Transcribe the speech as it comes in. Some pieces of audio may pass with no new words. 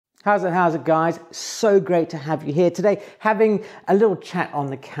How's it, guys? So great to have you here today, having a little chat on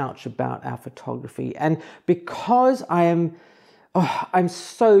the couch about our photography. And because I'm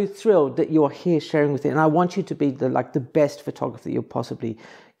so thrilled that you're here sharing with it, and I want you to be the best photographer that you possibly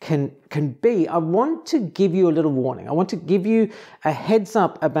can be. I want to give you a little warning. I want to give you a heads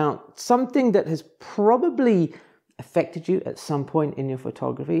up about something that has probably affected you at some point in your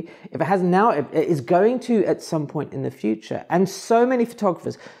photography. If it hasn't now, it is going to at some point in the future. And so many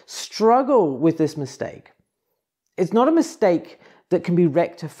photographers struggle with this mistake. It's not a mistake that can be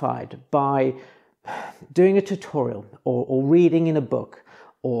rectified by doing a tutorial or reading in a book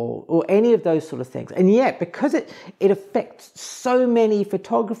or any of those sort of things. And yet, because it affects so many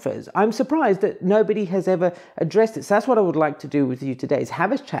photographers, I'm surprised that nobody has ever addressed it. So that's what I would like to do with you today, is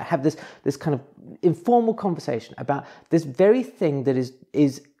have a chat, have this kind of informal conversation about this very thing that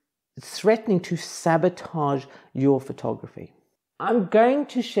is threatening to sabotage your photography. I'm going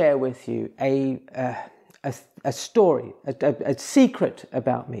to share with you a story, a secret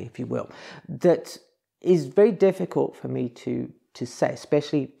about me, if you will, that is very difficult for me to say,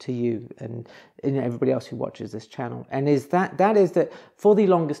 especially to you and everybody else who watches this channel. And that is that for the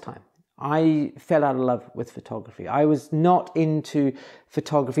longest time, I fell out of love with photography. I was not into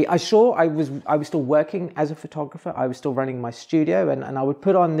photography. I was still working as a photographer. I was still running my studio, and I would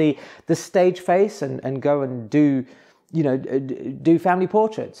put on the stage face and go and do family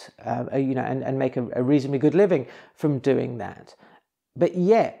portraits, and make a reasonably good living from doing that. But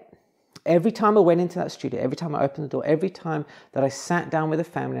yet, every time I went into that studio, every time I opened the door, every time that I sat down with a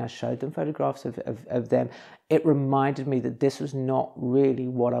family, I showed them photographs of them, it reminded me that this was not really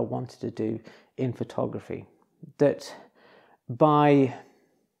what I wanted to do in photography. That by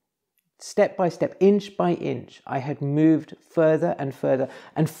step, inch by inch, I had moved further and further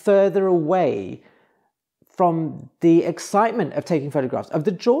and further away from the excitement of taking photographs, of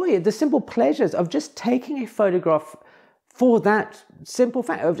the joy, the simple pleasures of just taking a photograph for that simple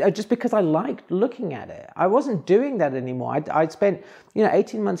fact, of just because I liked looking at it. I wasn't doing that anymore. I'd spent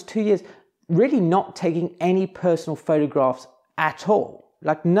 18 months, 2 years, really not taking any personal photographs at all,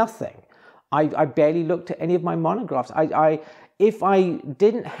 like nothing. I barely looked at any of my monographs. If I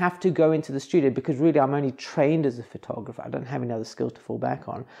didn't have to go into the studio, because really I'm only trained as a photographer, I don't have any other skills to fall back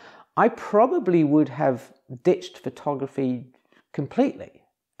on, I probably would have ditched photography completely.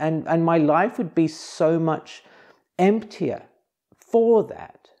 And my life would be so much emptier for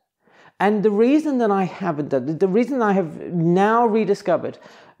that. And the reason that I haven't done, the reason I have now rediscovered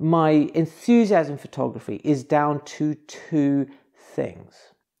my enthusiasm for photography is down to two things.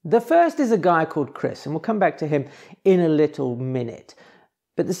 The first is a guy called Chris, and we'll come back to him in a little minute.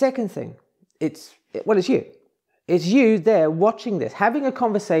 But the second thing, it's you. It's you there watching this, having a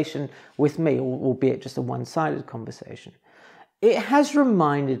conversation with me, albeit just a one-sided conversation. It has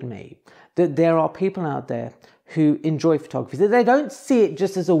reminded me that there are people out there who enjoy photography, that they don't see it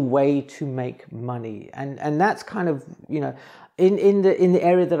just as a way to make money. And that's kind of, in the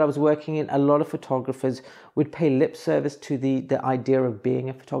area that I was working in, a lot of photographers would pay lip service to the idea of being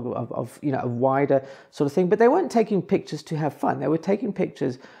a photographer, of a wider sort of thing, but they weren't taking pictures to have fun. They were taking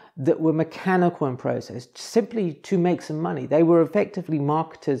pictures that were mechanical in process, simply to make some money. They were effectively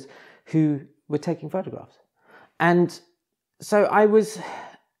marketers who were taking photographs. And so I was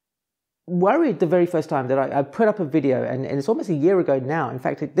worried the very first time that I put up a video, and it's almost a year ago now. In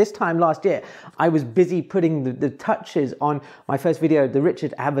fact, this time last year, I was busy putting the touches on my first video, the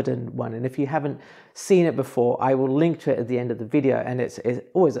Richard Avedon one. And if you haven't seen it before, I will link to it at the end of the video, and it's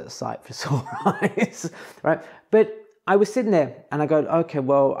always a sight for sore eyes, right? But I was sitting there and I go, okay,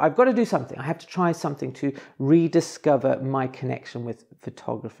 well, I've got to do something. I have to try something to rediscover my connection with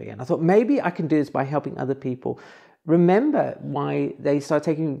photography. And I thought maybe I can do this by helping other people remember why they started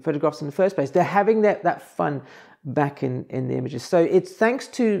taking photographs in the first place. They're having that fun back in the images. So it's thanks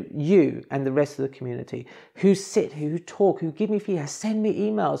to you and the rest of the community who sit, who talk, who give me feedback, send me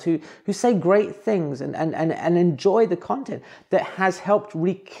emails, who say great things and enjoy the content, that has helped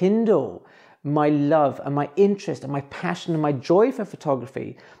rekindle my love and my interest and my passion and my joy for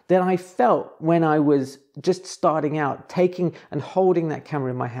photography that I felt when I was just starting out, taking and holding that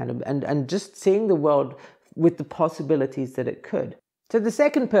camera in my hand and just seeing the world with the possibilities that it could. So the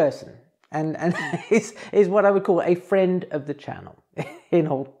second person and is what I would call a friend of the channel in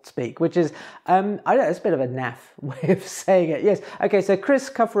old speak, which is, I don't know, it's a bit of a naff way of saying it. Yes. Okay, so Chris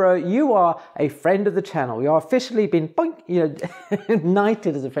Cuffaro, you are a friend of the channel. You are officially been,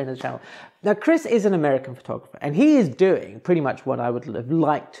 knighted as a friend of the channel. Now, Chris is an American photographer, and he is doing pretty much what I would have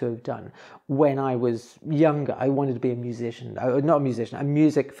liked to have done when I was younger. I wanted to be a musician, not a musician, a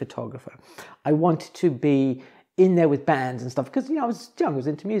music photographer. I wanted to be in there with bands and stuff, because, you know, I was young, I was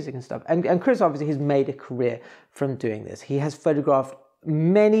into music and stuff. And Chris obviously has made a career from doing this. He has photographed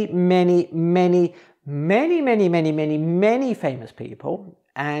many famous people,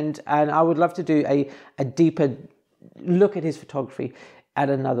 and I would love to do a deeper look at his photography at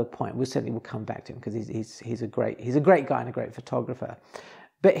another point. We certainly will come back to him, because he's a great guy and a great photographer.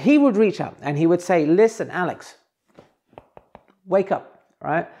 But he would reach out and he would say, listen, Alex, wake up,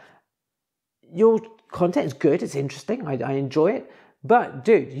 right? Your content is good, it's interesting, I enjoy it, but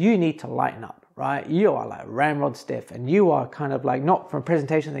dude, you need to lighten up, right? You are like ramrod stiff, and you are kind of like, not from a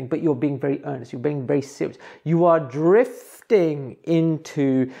presentation thing, but you're being very earnest, you're being very serious. You are drifting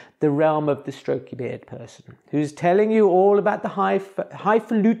into the realm of the strokey beard person who's telling you all about the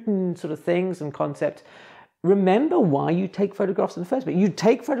highfalutin sort of things and concepts. Remember why you take photographs in the first place. You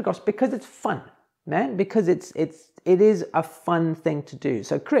take photographs because it's fun, man, because it is a fun thing to do.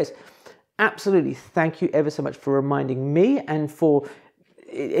 So Chris, absolutely, thank you ever so much for reminding me, and for,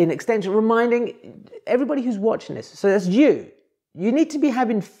 in extension, reminding everybody who's watching this. So that's you. You need to be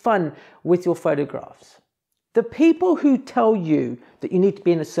having fun with your photographs. The people who tell you that you need to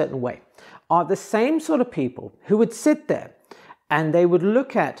be in a certain way are the same sort of people who would sit there and they would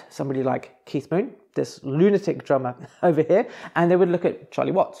look at somebody like Keith Moon, this lunatic drummer over here, and they would look at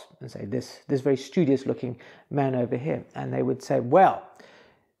Charlie Watts and say, this very studious looking man over here. And they would say, well,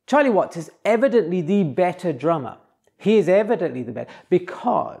 Charlie Watts is evidently the better drummer. He is evidently the better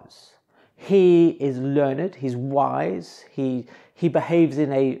because he is learned, he's wise, he behaves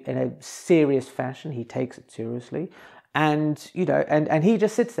in a serious fashion, he takes it seriously, and, you know, and he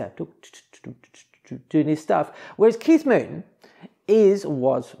just sits there doing his stuff. Whereas Keith Moon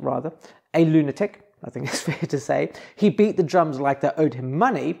was a lunatic, I think it's fair to say. He beat the drums like they owed him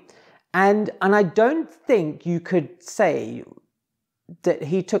money, and I don't think you could say that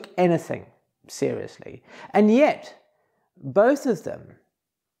he took anything seriously. And yet, both of them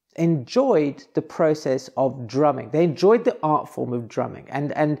enjoyed the process of drumming. They enjoyed the art form of drumming,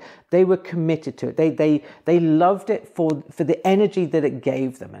 and they were committed to it. They loved it for the energy that it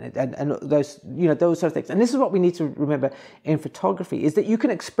gave them, and those, you know, those sort of things. And this is what we need to remember in photography, is that you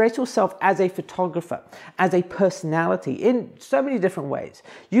can express yourself as a photographer, as a personality, in so many different ways.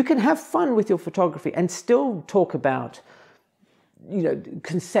 You can have fun with your photography and still talk about, you know,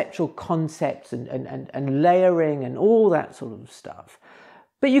 conceptual concepts and layering and all that sort of stuff.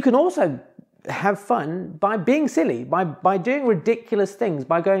 But you can also have fun by being silly, by doing ridiculous things,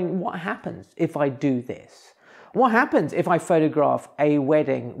 by going, what happens if I do this? What happens if I photograph a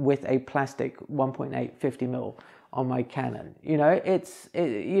wedding with a plastic 1.8 50mm on my Canon? You know,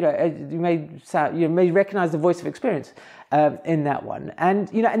 you may recognize the voice of experience in that one, and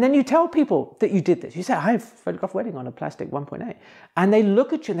you know, and then you tell people that you did this. You say, I photographed a wedding on a plastic 1.8, and they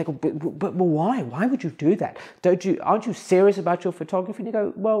look at you and they go, but why? Why would you do that? Aren't you serious about your photography? And you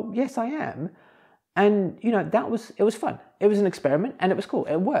go, well, yes, I am. And you know, it was fun. It was an experiment, and it was cool.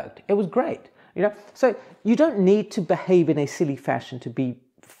 It worked. It was great. You know, so you don't need to behave in a silly fashion to be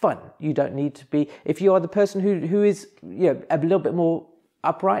fun. You don't need to be, if you are the person who is, you know, a little bit more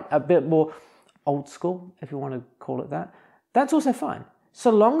upright, a bit more old school, if you want to call it that, that's also fine. So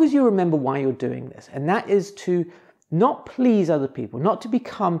long as you remember why you're doing this, and that is to not please other people, not to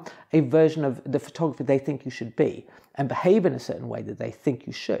become a version of the photographer they think you should be and behave in a certain way that they think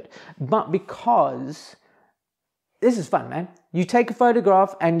you should, but because this is fun, man. You take a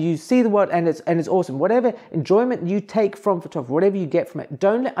photograph and you see the world, and it's awesome. Whatever enjoyment you take from photography, whatever you get from it,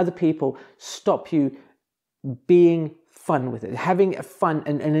 don't let other people stop you being fun with it, having fun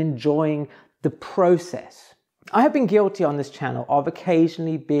and enjoying the process. I have been guilty on this channel of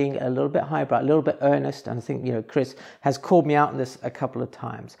occasionally being a little bit highbrow, a little bit earnest, and I think, you know, Chris has called me out on this a couple of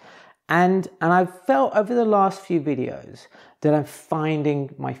times. And I've felt over the last few videos that I'm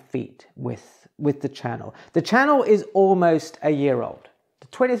finding my feet with the channel. The channel is almost a year old. The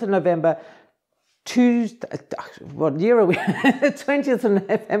 20th of November, what year are we? 20th of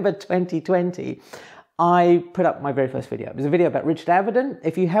November 2020, I put up my very first video. It was a video about Richard Avedon.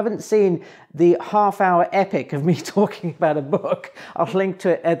 If you haven't seen the half-hour epic of me talking about a book, I'll link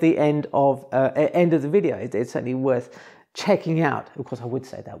to it at the end of the video. It's certainly worth checking out. Of course, I would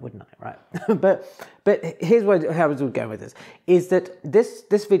say that, wouldn't I? Right? but here's how I was going with this: is that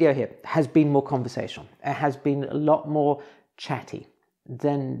this video here has been more conversational. It has been a lot more chatty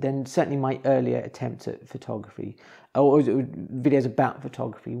than certainly my earlier attempts at photography or videos about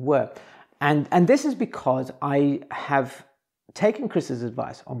photography were. And this is because I have taken Chris's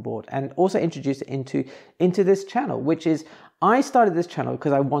advice on board and also introduced it into this channel, which is, I started this channel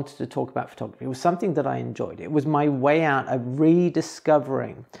because I wanted to talk about photography. It was something that I enjoyed. It was my way out of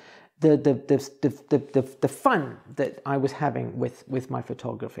rediscovering the fun that I was having with my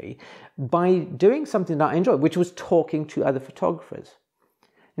photography by doing something that I enjoyed, which was talking to other photographers.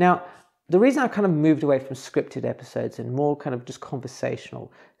 Now, the reason I kind of moved away from scripted episodes and more kind of just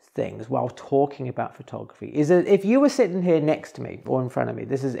conversational things while talking about photography is that if you were sitting here next to me or in front of me,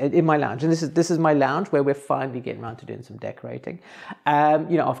 this is in my lounge, and this is my lounge where we're finally getting around to doing some decorating,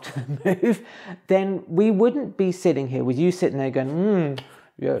 after the move, then we wouldn't be sitting here with you sitting there going,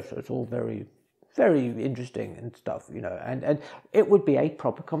 yes, it's all very, very interesting and stuff, and it would be a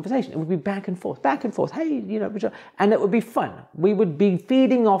proper conversation. It would be back and forth, hey, and it would be fun. We would be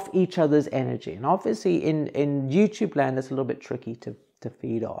feeding off each other's energy. And obviously in YouTube land, that's a little bit tricky to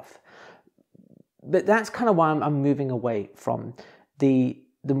feed off. But that's kind of why I'm moving away from the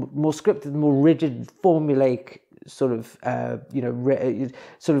more scripted, more rigid, formulaic sort of,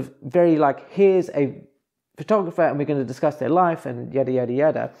 sort of very like, here's a photographer and we're going to discuss their life and yada, yada,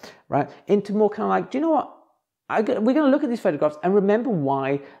 yada, right? Into more kind of like, do you know what? We're going to look at these photographs and remember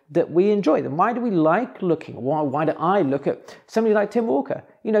why that we enjoy them. Why do we like looking? Why do I look at somebody like Tim Walker?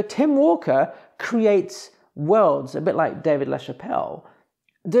 Tim Walker creates worlds, a bit like David LaChapelle,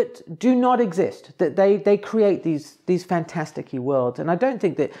 that do not exist, that they create these fantastic worlds. And I don't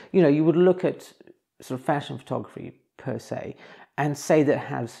think that, you would look at sort of fashion photography per se and say that it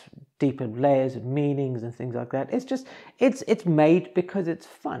has deeper layers and meanings and things like that. It's just, it's made because it's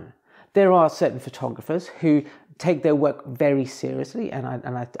fun. There are certain photographers who take their work very seriously, and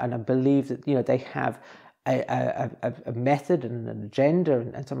I believe that, they have a method and an agenda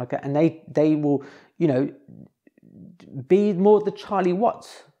and something like that, and they will, be more the Charlie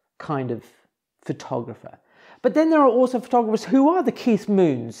Watts kind of photographer. But then there are also photographers who are the Keith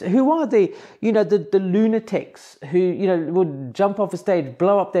Moons, who are the lunatics who, would jump off a stage,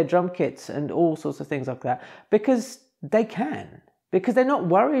 blow up their drum kits and all sorts of things like that, because they can, because they're not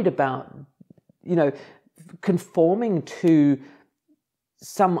worried about, conforming to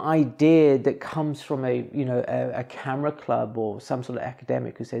some idea that comes from a camera club or some sort of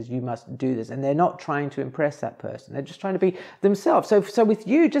academic who says you must do this, and they're not trying to impress that person. They're just trying to be themselves. So with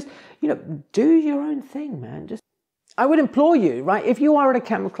you, just do your own thing, man. I would implore you, right? If you are at a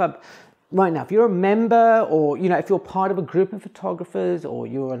camera club right now, if you're a member, or if you're part of a group of photographers, or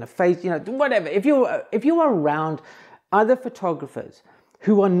you're on a face, whatever. If you are around other photographers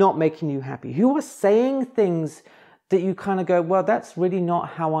who are not making you happy, who are saying things that you kind of go, well, that's really not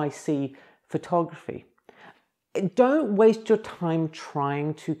how I see photography. Don't waste your time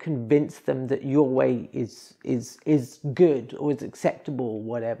trying to convince them that your way is good or is acceptable or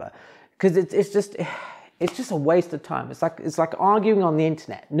whatever, because it's just a waste of time. It's like arguing on the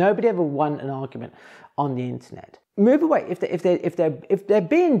internet. Nobody ever won an argument on the internet. Move away. If they're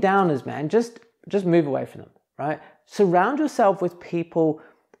being downers, man, just move away from them. Right? Surround yourself with people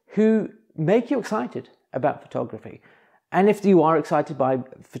who make you excited about photography. And if you are excited by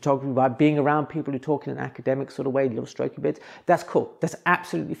photography, by being around people who talk in an academic sort of way, little strokey bits, that's cool. That's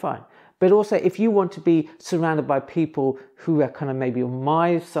absolutely fine. But also, if you want to be surrounded by people who are kind of maybe on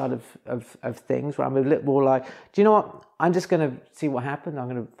my side of things, where I'm a little more like, do you know what? I'm just going to see what happens. I'm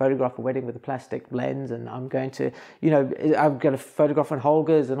going to photograph a wedding with a plastic lens, and I'm going to, I'm going to photograph on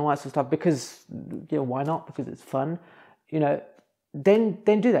Holgers and all that sort of stuff because, why not? Because it's fun, Then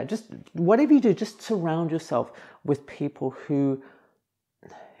do that. Just whatever you do, just surround yourself with people who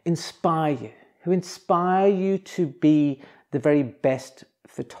inspire you to be the very best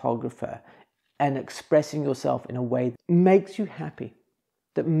photographer and expressing yourself in a way that makes you happy,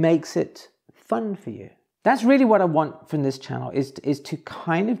 that makes it fun for you. That's really what I want from this channel, is to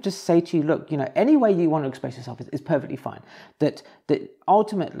kind of just say to you, look, any way you want to express yourself is perfectly fine. That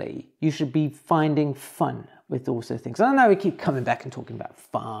ultimately you should be finding fun with also things. And I know we keep coming back and talking about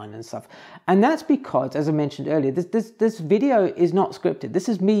fun and stuff. And that's because, as I mentioned earlier, this video is not scripted. This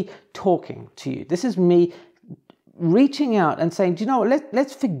is me talking to you. This is me reaching out and saying, do you know what,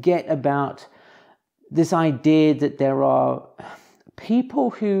 let's forget about this idea that there are people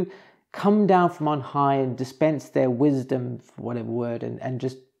who come down from on high and dispense their wisdom, for whatever word, and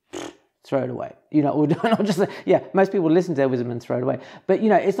just throw it away. Or not just, most people listen to their wisdom and throw it away. But,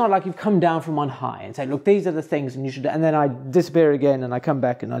 it's not like you've come down from on high and say, look, these are the things and you should, and then I disappear again and I come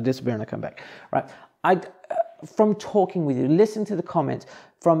back and I disappear and I come back, right? From talking with you, listen to the comments,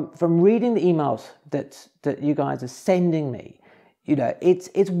 from reading the emails that you guys are sending me,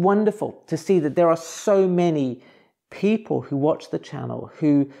 it's wonderful to see that there are so many people who watch the channel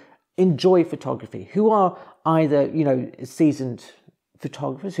who enjoy photography, who are either, seasoned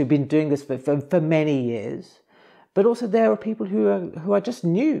photographers who've been doing this for many years, but also there are people who are just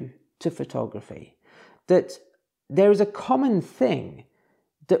new to photography. That there is a common thing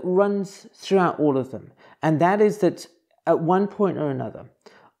that runs throughout all of them. And that is that at one point or another,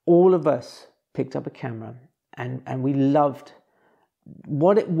 all of us picked up a camera and we loved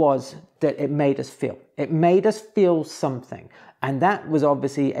what it was that it made us feel. It made us feel something. And that was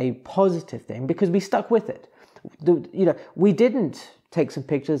obviously a positive thing because we stuck with it. We didn't take some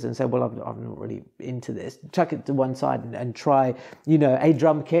pictures and say, well, I'm not really into this. Chuck it to one side and try, a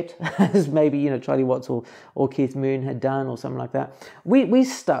drum kit, as maybe, Charlie Watts or Keith Moon had done or something like that. We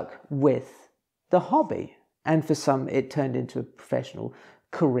stuck with the hobby. And for some, it turned into a professional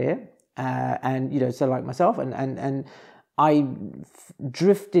career. So like myself, and I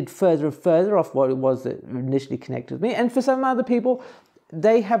drifted further and further off what it was that initially connected with me. And for some other people,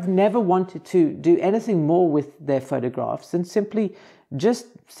 they have never wanted to do anything more with their photographs than simply just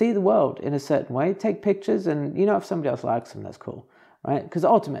see the world in a certain way, take pictures, and if somebody else likes them, that's cool, right? Because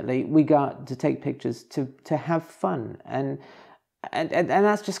ultimately we go out to take pictures to have fun, and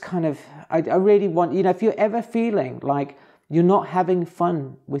that's just kind of, I really want, if you're ever feeling like you're not having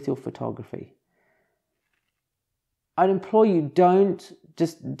fun with your photography, I'd implore you, don't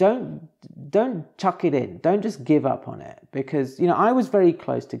chuck it in. Don't just give up on it, because I was very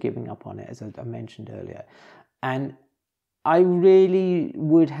close to giving up on it, as I mentioned earlier, and I really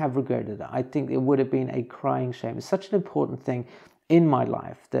would have regretted it. I think it would have been a crying shame. It's such an important thing in my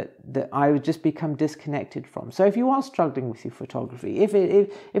life that I would just become disconnected from. So if you are struggling with your photography, if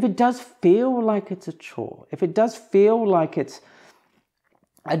it does feel like it's a chore, if it does feel like it's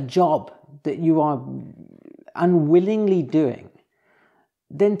a job that you are unwillingly doing,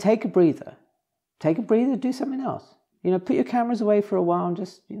 then take a breather. Take a breather, do something else. Put your cameras away for a while and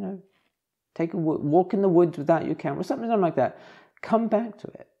just, take a walk in the woods without your camera, something like that. Come back to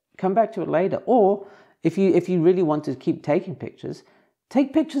it. Come back to it later. Or if you really want to keep taking pictures,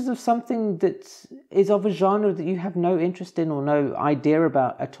 take pictures of something that is of a genre that you have no interest in or no idea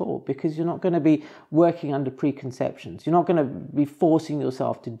about at all, because you're not going to be working under preconceptions. You're not going to be forcing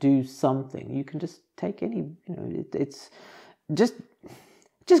yourself to do something. You can just take any, it's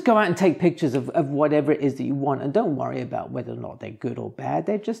just go out and take pictures of whatever it is that you want, and don't worry about whether or not they're good or bad.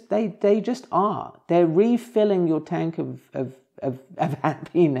 They just are. They're refilling your tank of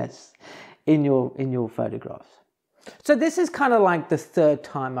happiness in your photographs. So this is kind of like the third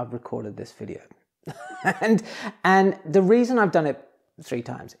time I've recorded this video. and the reason I've done it 3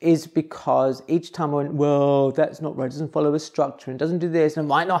 times is because each time I went, well, that's not right, it doesn't follow a structure and doesn't do this and it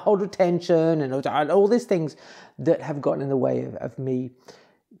might not hold attention and all these things that have gotten in the way of me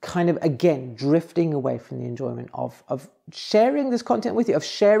kind of, again, drifting away from the enjoyment of sharing this content with you, of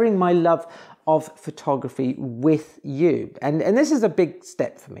sharing my love of photography with you. And this is a big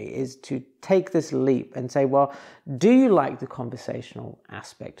step for me, is to take this leap and say, well, do you like the conversational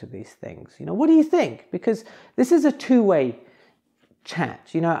aspect of these things? What do you think? Because this is a two-way chat.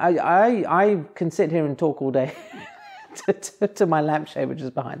 I can sit here and talk all day to my lampshade, which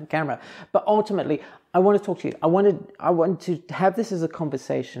is behind the camera. But ultimately, I want to talk to you. I want to have this as a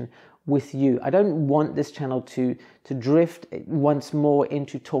conversation with you. I don't want this channel to drift once more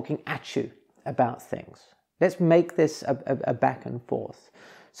into talking at you about things. Let's make this a back and forth.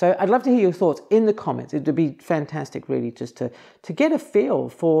 So I'd love to hear your thoughts in the comments. It would be fantastic, really, just to get a feel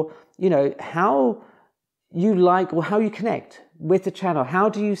for, how you like or how you connect with the channel. How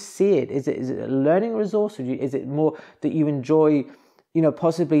do you see it? Is it a learning resource, or is it more that you enjoy,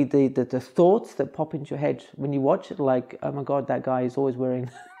 possibly the thoughts that pop into your head when you watch it, like, oh my God, that guy is always wearing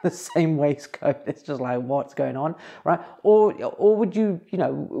the same waistcoat. It's just like, what's going on, right? Or would you,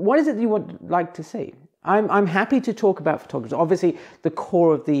 what is it that you would like to see? I'm happy to talk about photography. Obviously, the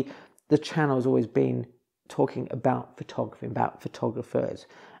core of the channel has always been talking about photography, about photographers,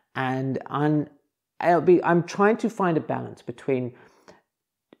 and I'm trying to find a balance between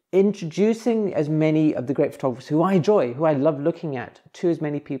introducing as many of the great photographers who I enjoy, who I love looking at, to as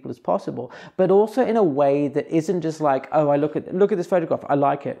many people as possible, but also in a way that isn't just like, oh, I look at this photograph, I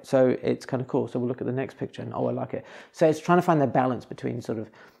like it, so it's kind of cool, so we'll look at the next picture and, oh, I like it. So it's trying to find that balance between sort of,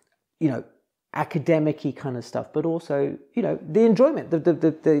 academic-y kind of stuff, but also, the enjoyment,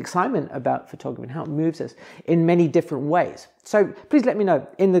 the excitement about photography and how it moves us in many different ways. So please let me know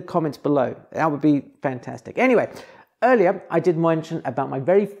in the comments below. That would be fantastic. Anyway, earlier I did mention about my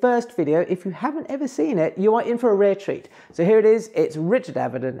very first video. If you haven't ever seen it, you are in for a rare treat. So here it is. It's Richard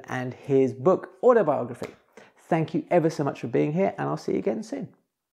Avedon and his book, Autobiography. Thank you ever so much for being here, and I'll see you again soon.